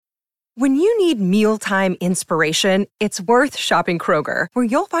When you need mealtime inspiration, it's worth shopping Kroger, where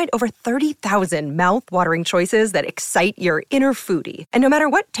you'll find over 30,000 mouth-watering choices that excite your inner foodie. And no matter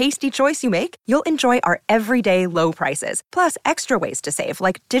what tasty choice you make, you'll enjoy our everyday low prices, plus extra ways to save,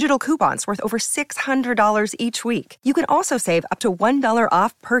 like digital coupons worth over $600 each week. You can also save up to $1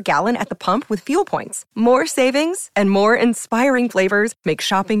 off per gallon at the pump with fuel points. More savings and more inspiring flavors make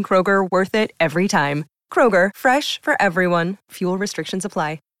shopping Kroger worth it every time. Kroger, fresh for everyone. Fuel restrictions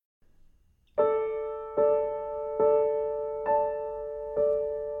apply.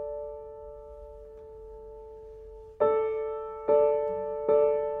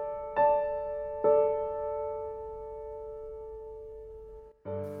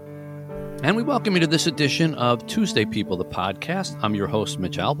 And we welcome you to this edition of Tuesday People, the podcast. I'm your host,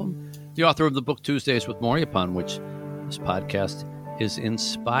 Mitch Albom, the author of the book Tuesdays with Morrie, upon which this podcast is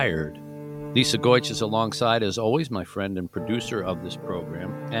inspired. Lisa Goich is alongside, as always, my friend and producer of this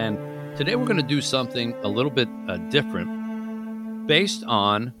program. And today we're going to do something a little bit different based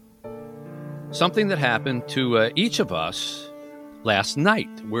on something that happened to each of us last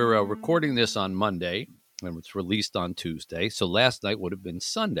night. We're recording this on Monday, and it's released on Tuesday. So last night would have been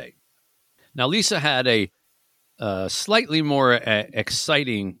Sunday. Now, Lisa had a slightly more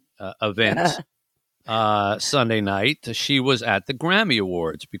exciting event Sunday night. She was at the Grammy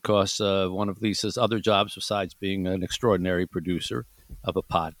Awards because one of Lisa's other jobs, besides being an extraordinary producer of a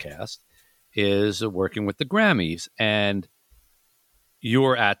podcast, is working with the Grammys. And you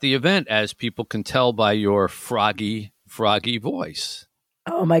were at the event, as people can tell by your froggy voice.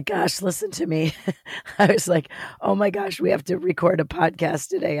 Oh my gosh, listen to me. I was like, oh my gosh, we have to record a podcast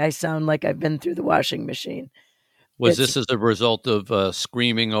today. I sound like I've been through the washing machine. Was this as a result of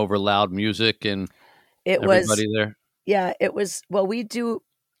screaming over loud music and everybody there? Yeah, it was. Well, we do,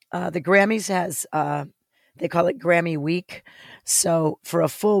 the Grammys has, they call it Grammy Week. So for a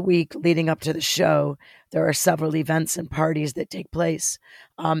full week leading up to the show, there are several events and parties that take place,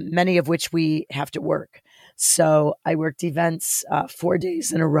 many of which we have to work. So I worked events 4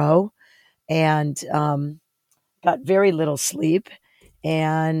 days in a row and got very little sleep.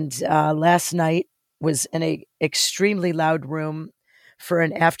 And last night was in a extremely loud room for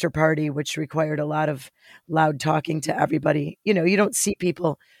an after party, which required a lot of loud talking to everybody. You know, you don't see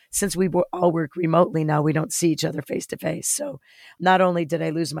people, since we all work remotely now, we don't see each other face to face. So not only did I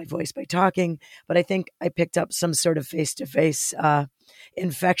lose my voice by talking, but I think I picked up some sort of face to face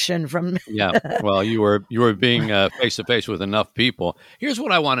infection from. Yeah, well, you were being face to face with enough people. Here's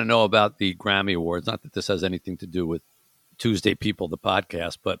what I want to know about the Grammy Awards. Not that this has anything to do with Tuesday People, the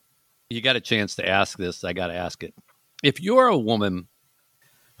podcast, but you got a chance to ask this. I got to ask it. If you're a woman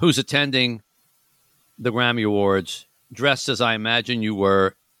who's attending the Grammy Awards, dressed as I imagine you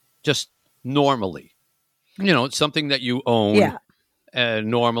were, just normally, you know, something that you own,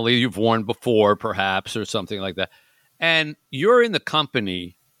 normally you've worn before, perhaps, or something like that. And you're in the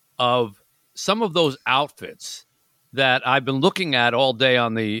company of some of those outfits that I've been looking at all day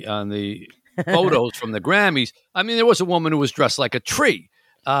on the photos from the Grammys. I mean, there was a woman who was dressed like a tree.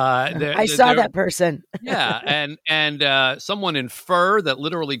 I saw that person. Yeah, and someone in fur that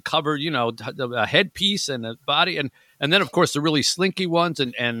literally covered, you know, a headpiece and a body, and then of course the really slinky ones,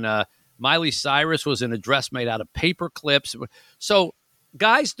 and Miley Cyrus was in a dress made out of paper clips. So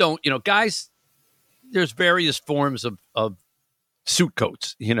guys don't, you know, there's various forms of suit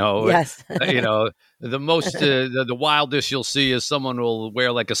coats, you know. Yes. You know, the most the wildest you'll see is someone will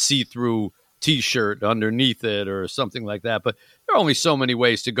wear like a see-through T-shirt underneath it or something like that. But there are only so many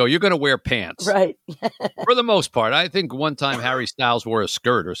ways to go. You're going to wear pants, right? For the most part. I think one time Harry Styles wore a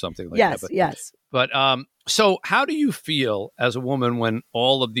skirt or something like that. Yes. But so how do you feel as a woman when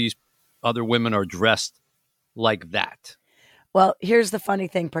all of these other women are dressed like that? Well, here's the funny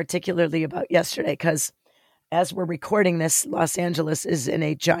thing, particularly about yesterday, because as we're recording this, Los Angeles is in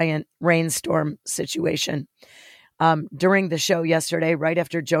a giant rainstorm situation. During the show yesterday, right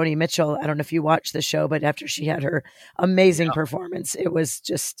after Joni Mitchell, I don't know if you watched the show, but after she had her amazing performance, it was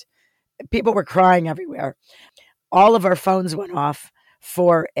just, people were crying everywhere. All of our phones went off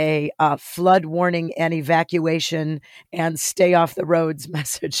for a flood warning and evacuation and stay off the roads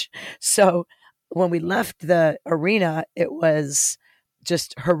message. So when we left the arena, it was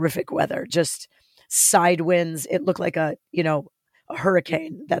just horrific weather, just side winds. It looked like a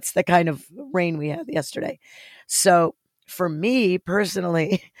hurricane. That's the kind of rain we had yesterday. So for me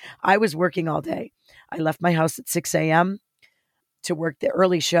personally, I was working all day. I left my house at 6 a.m. to work the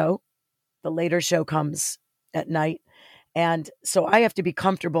early show. The later show comes at night. And so I have to be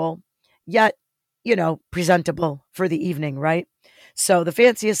comfortable, yet, presentable for the evening, right? So the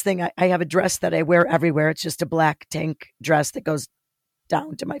fanciest thing, I have a dress that I wear everywhere. It's just a black tank dress that goes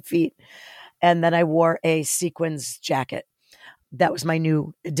down to my feet. And then I wore a sequins jacket. That was my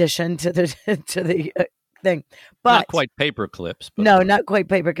new addition to the thing. But not quite paper clips. But no, not quite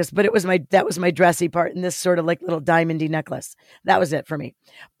paper clips. But that was my dressy part, and this sort of like little diamondy necklace. That was it for me.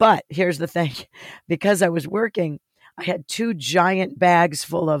 But here's the thing: because I was working, I had 2 giant bags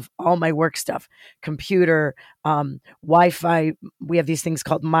full of all my work stuff, computer, Wi-Fi. We have these things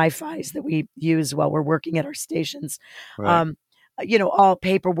called MiFis that we use while we're working at our stations. Right. All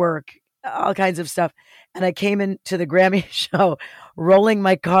paperwork, all kinds of stuff. And I came into the Grammy show rolling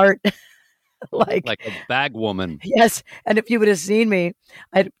my cart like a bag woman. Yes. And if you would have seen me,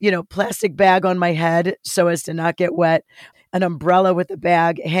 I had, plastic bag on my head so as to not get wet, an umbrella with a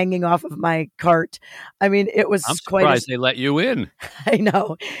bag hanging off of my cart. I mean, it was I'm surprised they let you in. I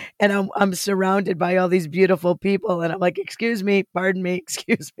know. And I'm surrounded by all these beautiful people. And I'm like, excuse me, pardon me,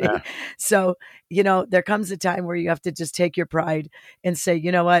 excuse me. Yeah. So, there comes a time where you have to just take your pride and say,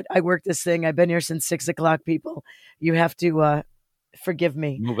 you know what? I worked this thing. I've been here since 6 o'clock, people. You have to forgive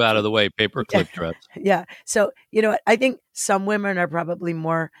me. Move out of the way, paperclip dress. Yeah. So, I think some women are probably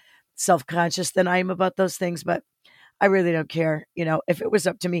more self-conscious than I am about those things, but I really don't care, if it was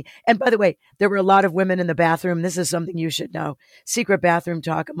up to me. And by the way, there were a lot of women in the bathroom. This is something you should know. Secret bathroom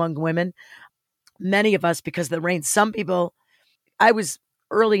talk among women. Many of us, because of the rain, some people, I was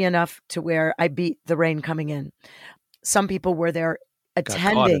early enough to where I beat the rain coming in. Some people were there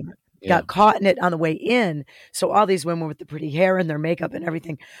attending, got caught in it on the way in. So all these women with the pretty hair and their makeup and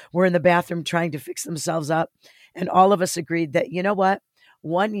everything were in the bathroom trying to fix themselves up. And all of us agreed that, you know what?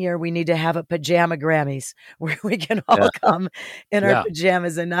 One year we need to have a pajama Grammys where we can all come in our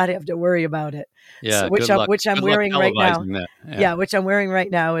pajamas and not have to worry about it. Yeah, so, which I'm wearing right now. Yeah, which I'm wearing right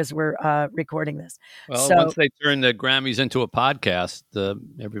now as we're recording this. Well, once they turn the Grammys into a podcast,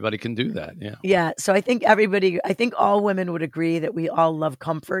 everybody can do that. Yeah. Yeah. So I think all women would agree that we all love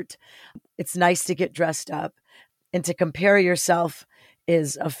comfort. It's nice to get dressed up, and to compare yourself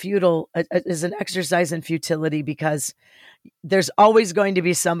is an exercise in futility, because there's always going to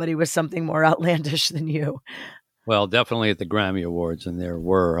be somebody with something more outlandish than you. Well, definitely at the Grammy Awards, and there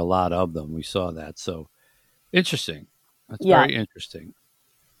were a lot of them. We saw that. So interesting. That's very interesting.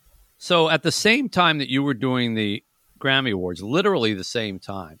 So at the same time that you were doing the Grammy Awards, literally the same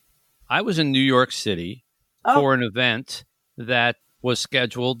time, I was in New York City for an event that was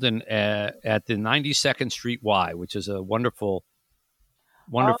scheduled at the 92nd Street Y, which is a wonderful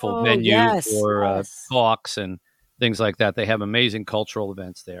venue for talks and things like that. They have amazing cultural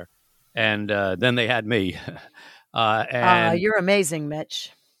events there. And then they had me. You're amazing,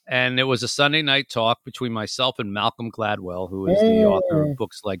 Mitch. And it was a Sunday night talk between myself and Malcolm Gladwell, who is the author of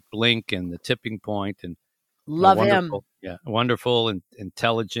books like Blink and The Tipping Point. And love him. Yeah, wonderful and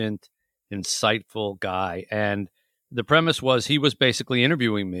intelligent, insightful guy. And the premise was he was basically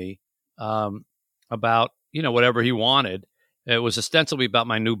interviewing me about, whatever he wanted. It was ostensibly about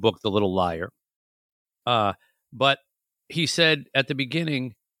my new book, The Little Liar. But he said at the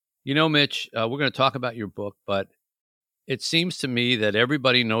beginning, Mitch, we're going to talk about your book, but it seems to me that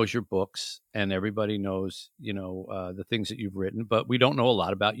everybody knows your books and everybody knows, the things that you've written, but we don't know a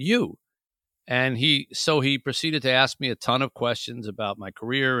lot about you. And he proceeded to ask me a ton of questions about my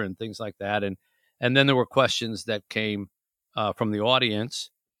career and things like that. And then there were questions that came from the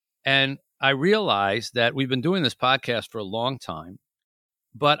audience. And I realized that we've been doing this podcast for a long time,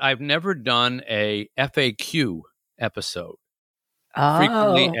 but I've never done a FAQ episode,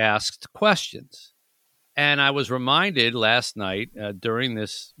 frequently asked questions. And I was reminded last night during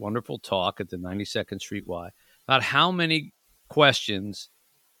this wonderful talk at the 92nd Street Y about how many questions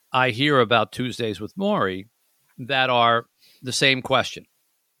I hear about Tuesdays with Morrie that are the same question,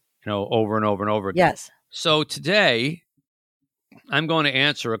 over and over and over again. Yes. So today I'm going to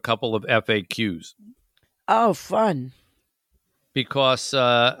answer a couple of FAQs. Oh, fun. Because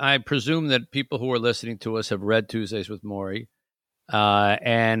I presume that people who are listening to us have read Tuesdays with Morrie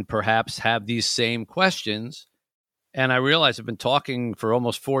and perhaps have these same questions. And I realize I've been talking for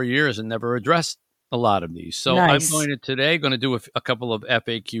almost 4 years and never addressed a lot of these. So nice. I'm going to do a couple of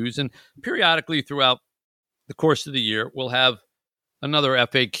FAQs. And periodically throughout the course of the year, we'll have another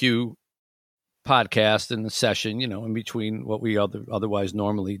FAQ podcast in the session, in between what we otherwise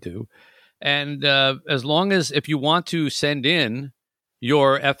normally do. And as long as if you want to send in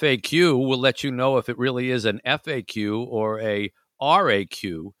your FAQ, we'll let you know if it really is an FAQ or a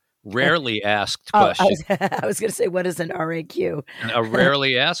RAQ, rarely asked question. I was going to say, what is an RAQ? A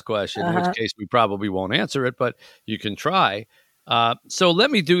rarely asked question, in which case we probably won't answer it, but you can try. So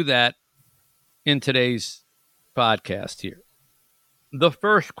let me do that in today's podcast here. The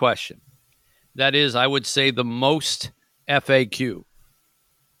first question, that is, I would say the most FAQ,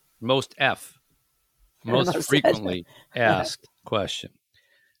 Most frequently asked question.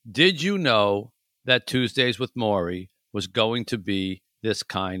 Did you know that Tuesdays with Morrie was going to be this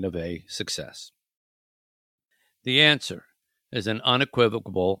kind of a success? The answer is an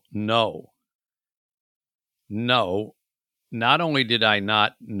unequivocal no. No, not only did I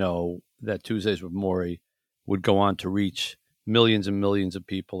not know that Tuesdays with Morrie would go on to reach millions and millions of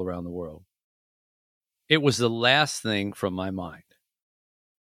people around the world, it was the last thing from my mind.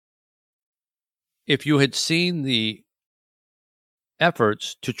 If you had seen the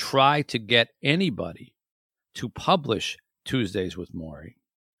efforts to try to get anybody to publish Tuesdays with Morrie,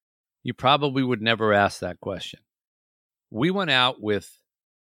 you probably would never ask that question. We went out with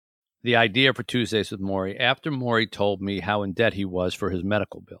the idea for Tuesdays with Morrie after Morrie told me how in debt he was for his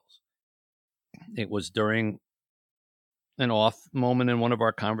medical bills. It was during an off moment in one of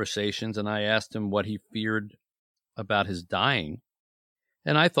our conversations, and I asked him what he feared about his dying.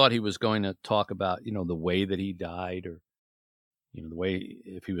 And I thought he was going to talk about, the way that he died, or, the way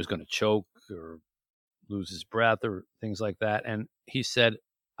if he was going to choke or lose his breath or things like that. And he said,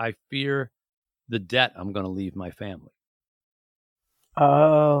 I fear the debt I'm going to leave my family.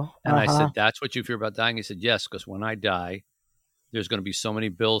 Oh. And I said, that's what you fear about dying? He said, yes, because when I die, there's going to be so many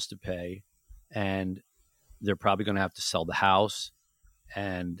bills to pay, and they're probably going to have to sell the house.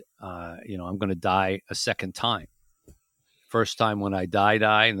 And, I'm going to die a second time. First time when I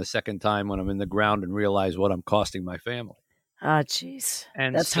die, and the second time when I'm in the ground and realize what I'm costing my family. Ah, jeez.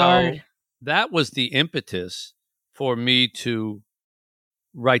 And that's so hard. That was the impetus for me to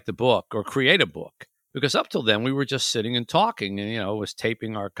write the book or create a book. Because up till then, we were just sitting and talking and, was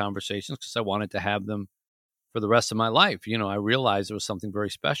taping our conversations because I wanted to have them for the rest of my life. I realized there was something very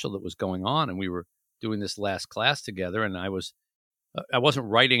special that was going on, and we were doing this last class together, and I wasn't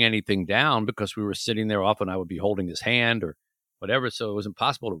writing anything down because we were sitting there. Often I would be holding his hand or whatever, so it was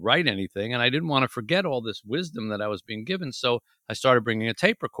impossible to write anything, and I didn't want to forget all this wisdom that I was being given, so I started bringing a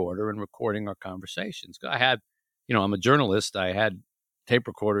tape recorder and recording our conversations. I had, I'm a journalist. I had tape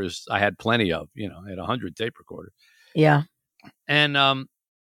recorders. I had plenty of, I had 100 tape recorders. Yeah. And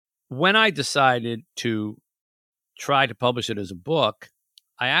when I decided to try to publish it as a book,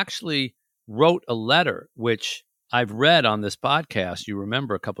 I actually wrote a letter, which I've read on this podcast, you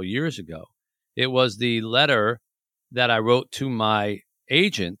remember, a couple of years ago. It was the letter that I wrote to my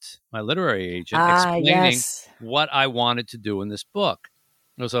agent, my literary agent, explaining what I wanted to do in this book.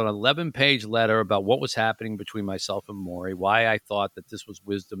 It was an 11-page letter about what was happening between myself and Morrie, why I thought that this was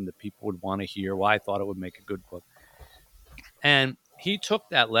wisdom that people would want to hear, why I thought it would make a good book. And he took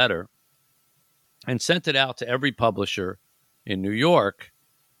that letter and sent it out to every publisher in New York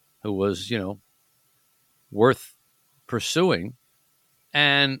who was, worth pursuing.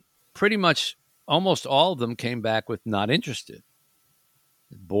 And pretty much almost all of them came back with not interested.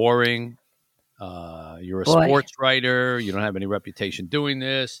 Boring. You're a sports writer. You don't have any reputation doing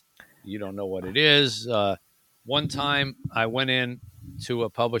this. You don't know what it is. One time I went in to a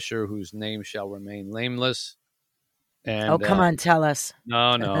publisher whose name shall remain nameless. And, come on, tell us.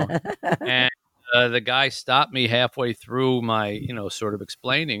 No. And the guy stopped me halfway through my, sort of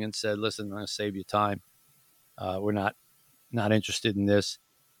explaining and said, listen, I'm going to save you time. We're not interested in this.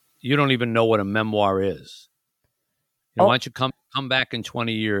 You don't even know what a memoir is. Why don't you come back in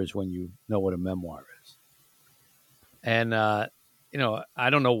 20 years when you know what a memoir is? And, I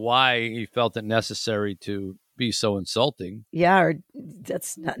don't know why he felt it necessary to be so insulting. Yeah,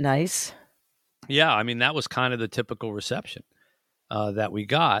 that's not nice. Yeah, I mean, that was kind of the typical reception that we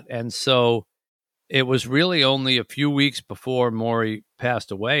got. And so it was really only a few weeks before Morrie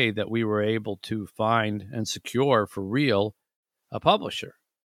passed away that we were able to find and secure for real a publisher.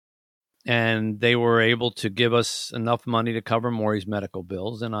 And they were able to give us enough money to cover Morrie's medical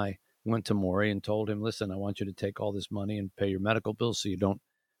bills. And I went to Morrie and told him, listen, I want you to take all this money and pay your medical bills so you don't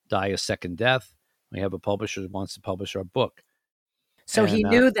die a second death. We have a publisher that wants to publish our book. So he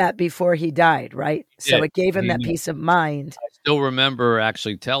knew that before he died, right? So it gave him that peace of mind. I still remember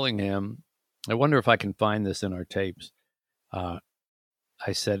actually telling him, I wonder if I can find this in our tapes. I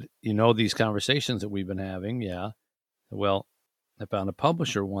said, these conversations that we've been having? Yeah. Well, I found a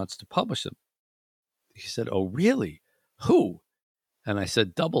publisher wants to publish them. He said, oh, really? Who? And I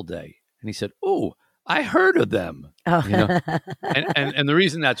said, Doubleday. And he said, oh, I heard of them. Oh. And the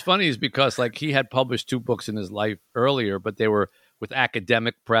reason that's funny is because he had published 2 books in his life earlier, but they were with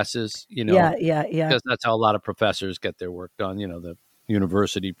academic presses, Yeah. Because that's how a lot of professors get their work done, the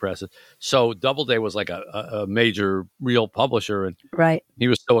university presses. So Doubleday was like a major real publisher, and right. He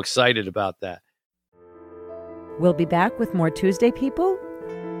was so excited about that. We'll be back with more Tuesday People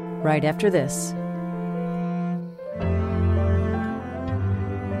right after this.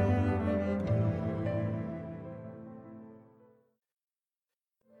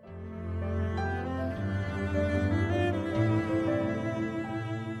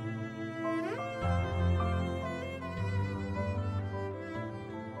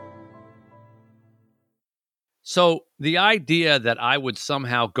 So the idea that I would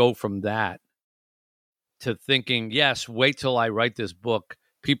somehow go from that to thinking, yes, wait till I write this book.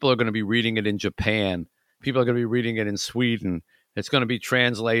 People are going to be reading it in Japan. People are going to be reading it in Sweden. It's going to be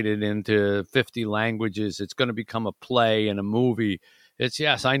translated into 50 languages. It's going to become a play and a movie.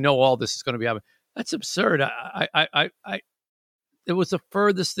 Yes, I know all this is going to be happening. That's absurd. It was the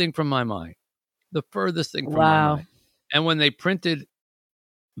furthest thing from my mind. The furthest thing from my mind. And when they printed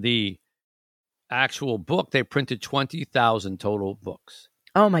the actual book, they printed 20,000 total books.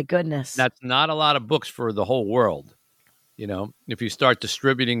 Oh, my goodness. That's not a lot of books for the whole world. If you start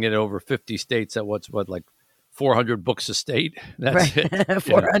distributing it over 50 states at like 400 books a state, that's it.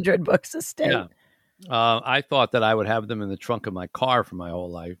 400 books a state. Yeah. I thought that I would have them in the trunk of my car for my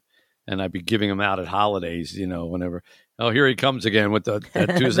whole life, and I'd be giving them out at holidays, whenever. Oh, here he comes again with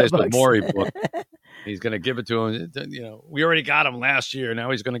that Tuesdays with Morrie book. He's going to give it to him. We already got him last year. Now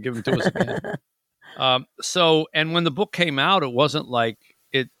he's going to give them to us again. And when the book came out, it wasn't like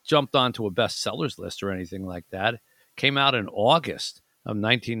it jumped onto a bestsellers list or anything like that. It came out in August of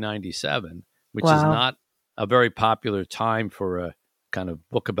 1997, which is not a very popular time for a kind of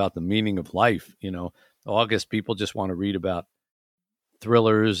book about the meaning of life. August, people just want to read about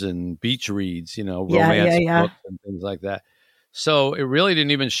thrillers and beach reads, romance books and things like that. So it really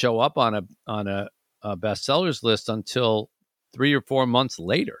didn't even show up on a bestsellers list until 3 or 4 months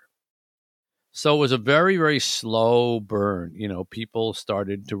later. So it was a very, very slow burn. People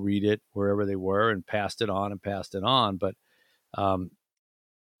started to read it wherever they were and passed it on. But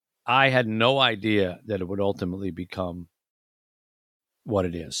I had no idea that it would ultimately become what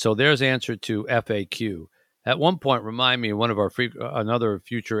it is. So there's answer to FAQ. At one point, remind me of one of our another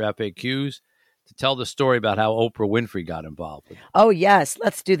future FAQs to tell the story about how Oprah Winfrey got involved with it. Oh, yes.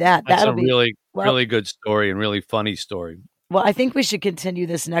 Let's do that. That'll be really good story and really funny story. Well, I think we should continue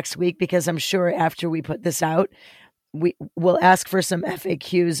this next week because I'm sure after we put this out, we'll ask for some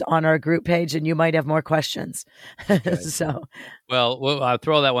FAQs on our group page and you might have more questions. Okay. Well, I'll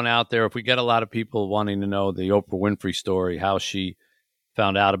throw that one out there. If we get a lot of people wanting to know the Oprah Winfrey story, how she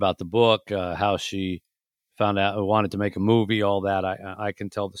found out about the book, how she found out wanted to make a movie, all that, I can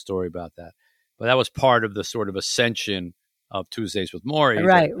tell the story about that. But that was part of the sort of ascension of Tuesdays with Morrie.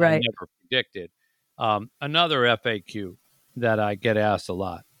 Right. I never predicted. Another FAQ that I get asked a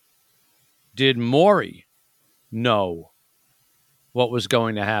lot. Did Morrie know what was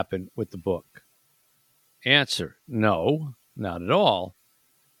going to happen with the book? Answer, no, not at all.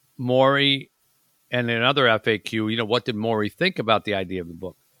 Morrie, and another FAQ, what did Morrie think about the idea of the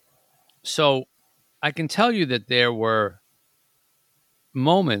book? So I can tell you that there were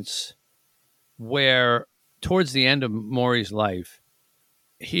moments where towards the end of Morrie's life,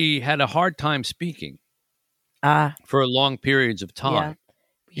 he had a hard time speaking for long periods of time.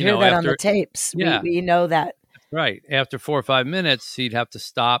 Yeah. You hear that on the tapes. Yeah. We know that. Right. After 4 or 5 minutes, he'd have to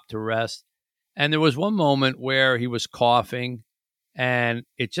stop to rest. And there was one moment where he was coughing and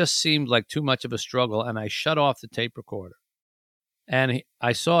it just seemed like too much of a struggle. And I shut off the tape recorder and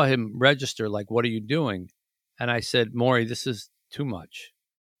I saw him register, like, what are you doing? And I said, Morrie, this is too much.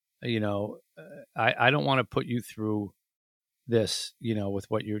 I don't want to put you through this, with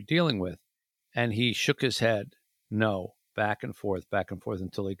what you're dealing with. And he shook his head, no, back and forth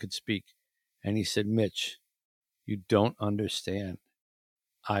until he could speak. And he said, Mitch, you don't understand.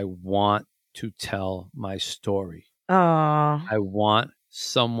 I want to tell my story. I want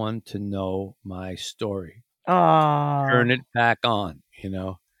someone to know my story. Turn it back on,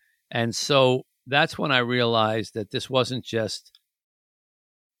 And so that's when I realized that this wasn't just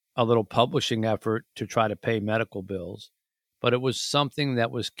a little publishing effort to try to pay medical bills, but it was something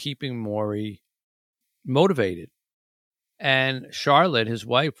that was keeping Morrie motivated. And Charlotte, his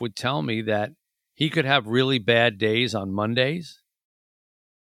wife, would tell me that he could have really bad days on Mondays.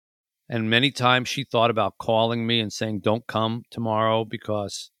 And many times she thought about calling me and saying, don't come tomorrow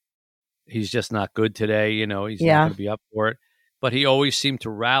because he's just not good today. He's not going to be up for it. But he always seemed to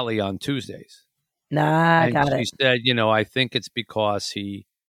rally on Tuesdays. I got it. She said, I think it's because he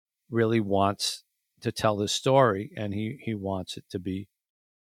really wants to tell his story and he wants it to be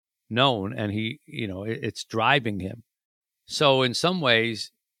known and it's driving him. So in some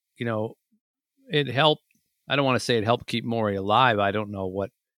ways, it helped. I don't want to say it helped keep Morrie alive. I don't know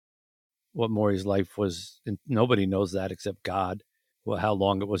what Morrie's life was. Nobody knows that except God, how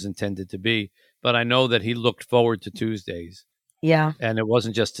long it was intended to be. But I know that he looked forward to Tuesdays. Yeah. And it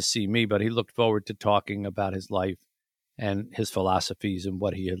wasn't just to see me, but he looked forward to talking about his life and his philosophies and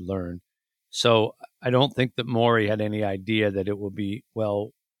what he had learned. So I don't think that Morrie had any idea that it would be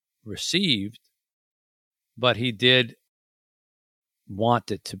well received, but he did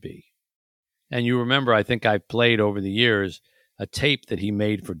want it to be. And you remember, I think I played over the years a tape that he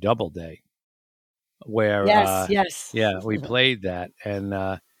made for Doubleday, where yes. we played that. And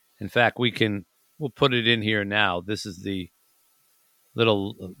in fact, we'll put it in here now. This is the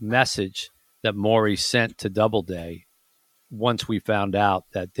little message that Morrie sent to Doubleday once we found out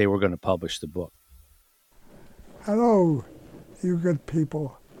that they were going to publish the book. Hello, you good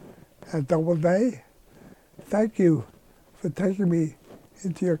people at Doubleday. Thank you for taking me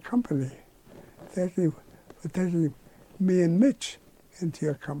into your company. Thank you for taking me and Mitch into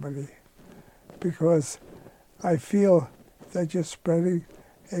your company, because I feel that you're spreading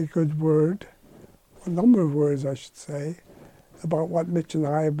a good word, a number of words I should say, about what Mitch and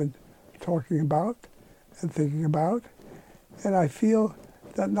I have been talking about and thinking about. And I feel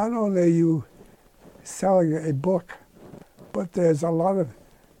that not only are you selling a book, but there's a lot of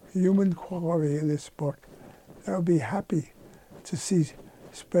human quality in this book that I'll be happy to see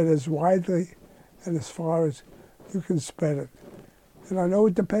spread as widely and as far as you can spread it. And I know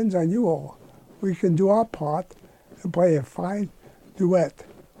it depends on you all. We can do our part and play a fine duet,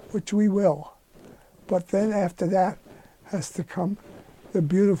 which we will. But then after that has to come the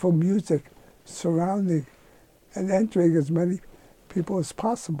beautiful music surrounding and entering as many people as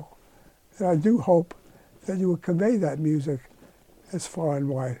possible. And I do hope that you will convey that music as far and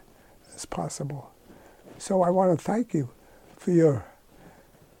wide as possible. So I want to thank you for your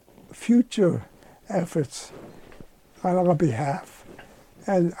future efforts on our behalf.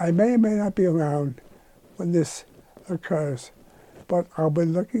 And I may or may not be around when this occurs, but I'll be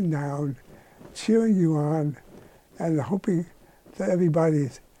looking down, cheering you on, and hoping that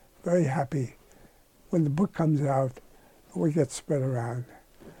everybody's very happy when the book comes out and we get spread around.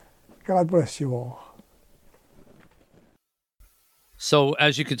 God bless you all. So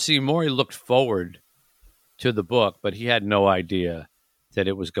as you can see, Morrie looked forward to the book, but he had no idea that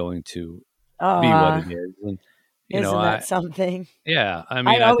it was going to be what it is. And, Isn't that something? Yeah. I I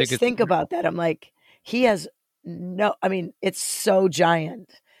mean, I always think think about that. I'm like, he has it's so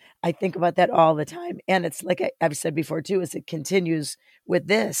giant. I think about that all the time. And it's like I've said before too, as it continues with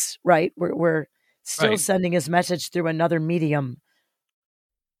this, right? We're still Right. sending his message through another medium.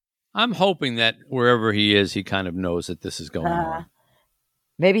 I'm hoping that wherever he is, he kind of knows that this is going on.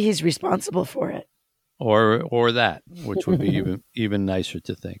 Maybe he's responsible for it. Or that, which would be even nicer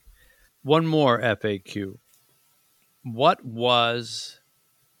to think. One more FAQ. What was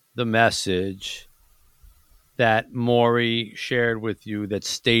the message that Morrie shared with you that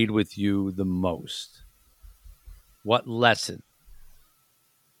stayed with you the most? What lesson?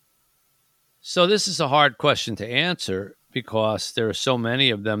 So this is a hard question to answer because there are so many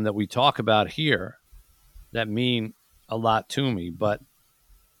of them that we talk about here that mean a lot to me. But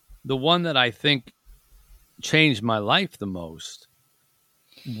the one that I think changed my life the most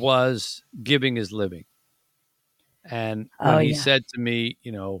was giving is living. And when he said to me,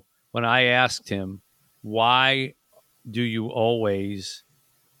 when I asked him, why do you always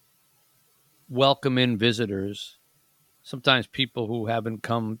welcome in visitors, sometimes people who haven't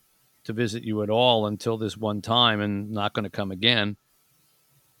come to visit you at all until this one time and not going to come again,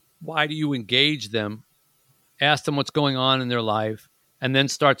 why do you engage them, ask them what's going on in their life, and then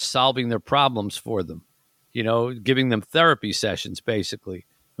start solving their problems for them? Giving them therapy sessions, basically.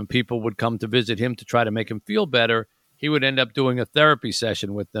 When people would come to visit him to try to make him feel better, he would end up doing a therapy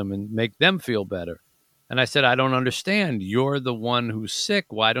session with them and make them feel better. And I said, I don't understand. You're the one who's sick.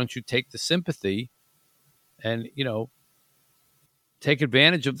 Why don't you take the sympathy and, take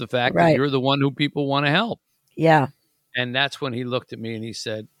advantage of the fact that you're the one who people want to help? Yeah. And that's when he looked at me and he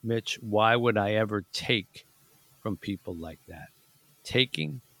said, Mitch, why would I ever take from people like that?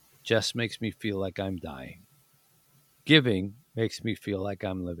 Taking just makes me feel like I'm dying. Giving makes me feel like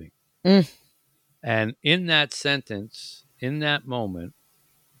I'm living. And in that sentence, in that moment,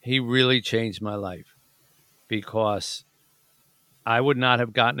 he really changed my life, because I would not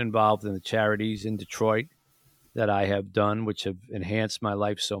have gotten involved in the charities in Detroit that I have done, which have enhanced my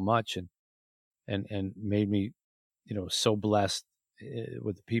life so much and made me, so blessed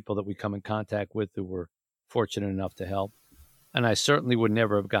with the people that we come in contact with who were fortunate enough to help. And I certainly would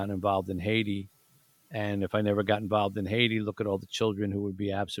never have gotten involved in Haiti. And if I never got involved in Haiti, look at all the children who would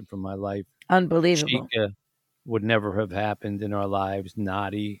be absent from my life. Unbelievable. Chica would never have happened in our lives.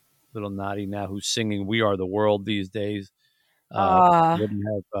 Little Nadi now, who's singing "We Are the World" these days. Wouldn't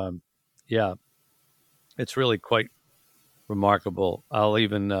have. It's really quite remarkable. I'll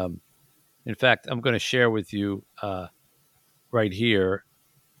even, in fact, I'm going to share with you right here,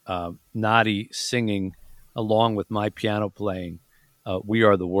 Nadi singing along with my piano playing, "We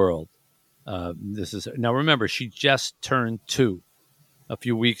Are the World." Now remember, she just turned 2 a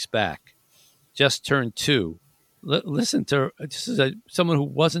few weeks back, just turned 2. Listen to her. This is someone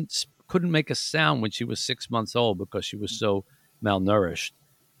who couldn't make a sound when she was 6 months old because she was so malnourished.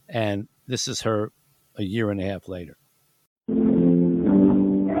 And this is her a year and a half later.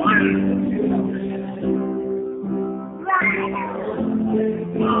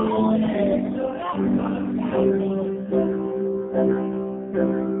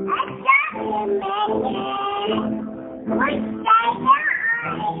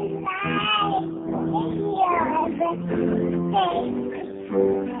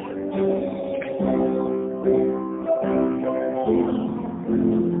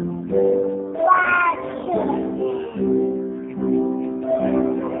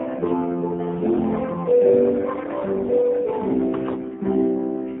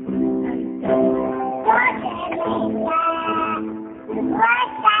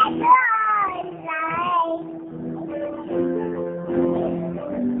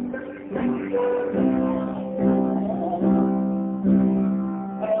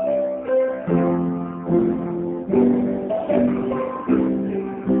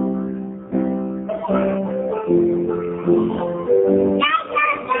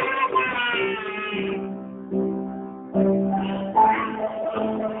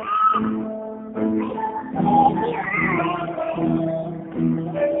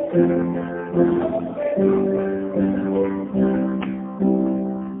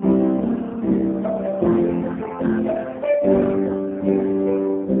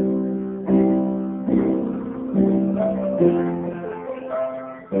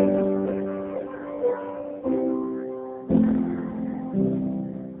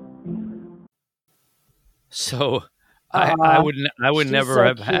 So I would never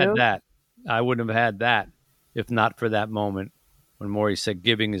have had that. I wouldn't have had that if not for that moment when Morrie said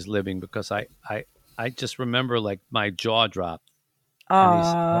giving is living, because I just remember like my jaw dropped.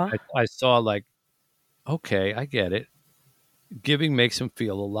 And I saw like, okay, I get it. Giving makes him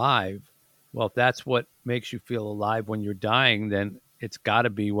feel alive. Well, if that's what makes you feel alive when you're dying, then it's got to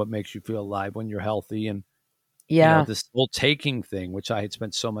be what makes you feel alive when you're healthy. And this whole taking thing, which I had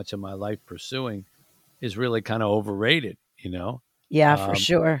spent so much of my life pursuing, is really kind of overrated, Yeah, for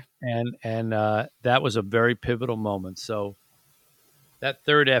sure. And that was a very pivotal moment. So that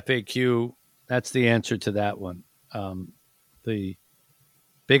third FAQ, that's the answer to that one. The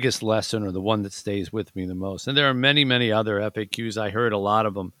biggest lesson, or the one that stays with me the most. And there are many, many other FAQs. I heard a lot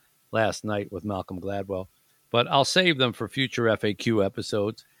of them last night with Malcolm Gladwell, but I'll save them for future FAQ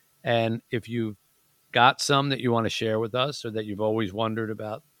episodes. And if you've got some that you want to share with us, or that you've always wondered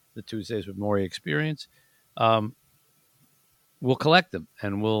about the Tuesdays with Morrie experience, we'll collect them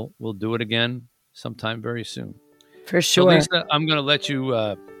and we'll do it again sometime very soon. For sure. So Lisa, I'm going to let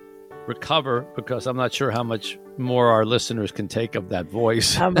you recover, because I'm not sure how much more our listeners can take of that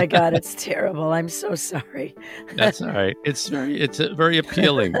voice. Oh my God, it's terrible. I'm so sorry. That's all right. It's very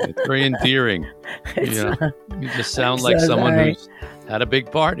appealing. It's very endearing. You just sound like someone who's had a big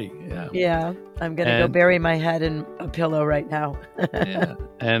party. Yeah. Yeah. I'm going to go bury my head in a pillow right now. Yeah.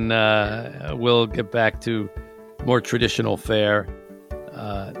 And we'll get back to more traditional fare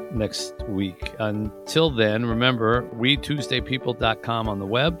next week. Until then, remember, WeTuesdayPeople.com on the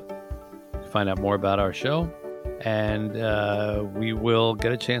web. Find out more about our show. And we will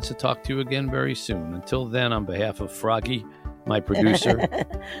get a chance to talk to you again very soon. Until then, on behalf of Froggy, my producer,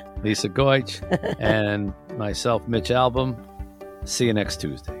 Lisa Goich, and myself, Mitch Albom, see you next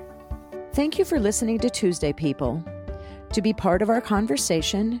Tuesday. Thank you for listening to Tuesday People. To be part of our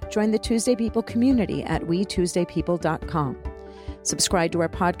conversation, join the Tuesday People community at WeTuesdayPeople.com. Subscribe to our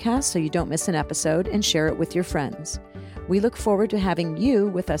podcast so you don't miss an episode, and share it with your friends. We look forward to having you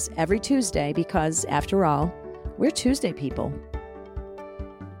with us every Tuesday because, after all, we're Tuesday People.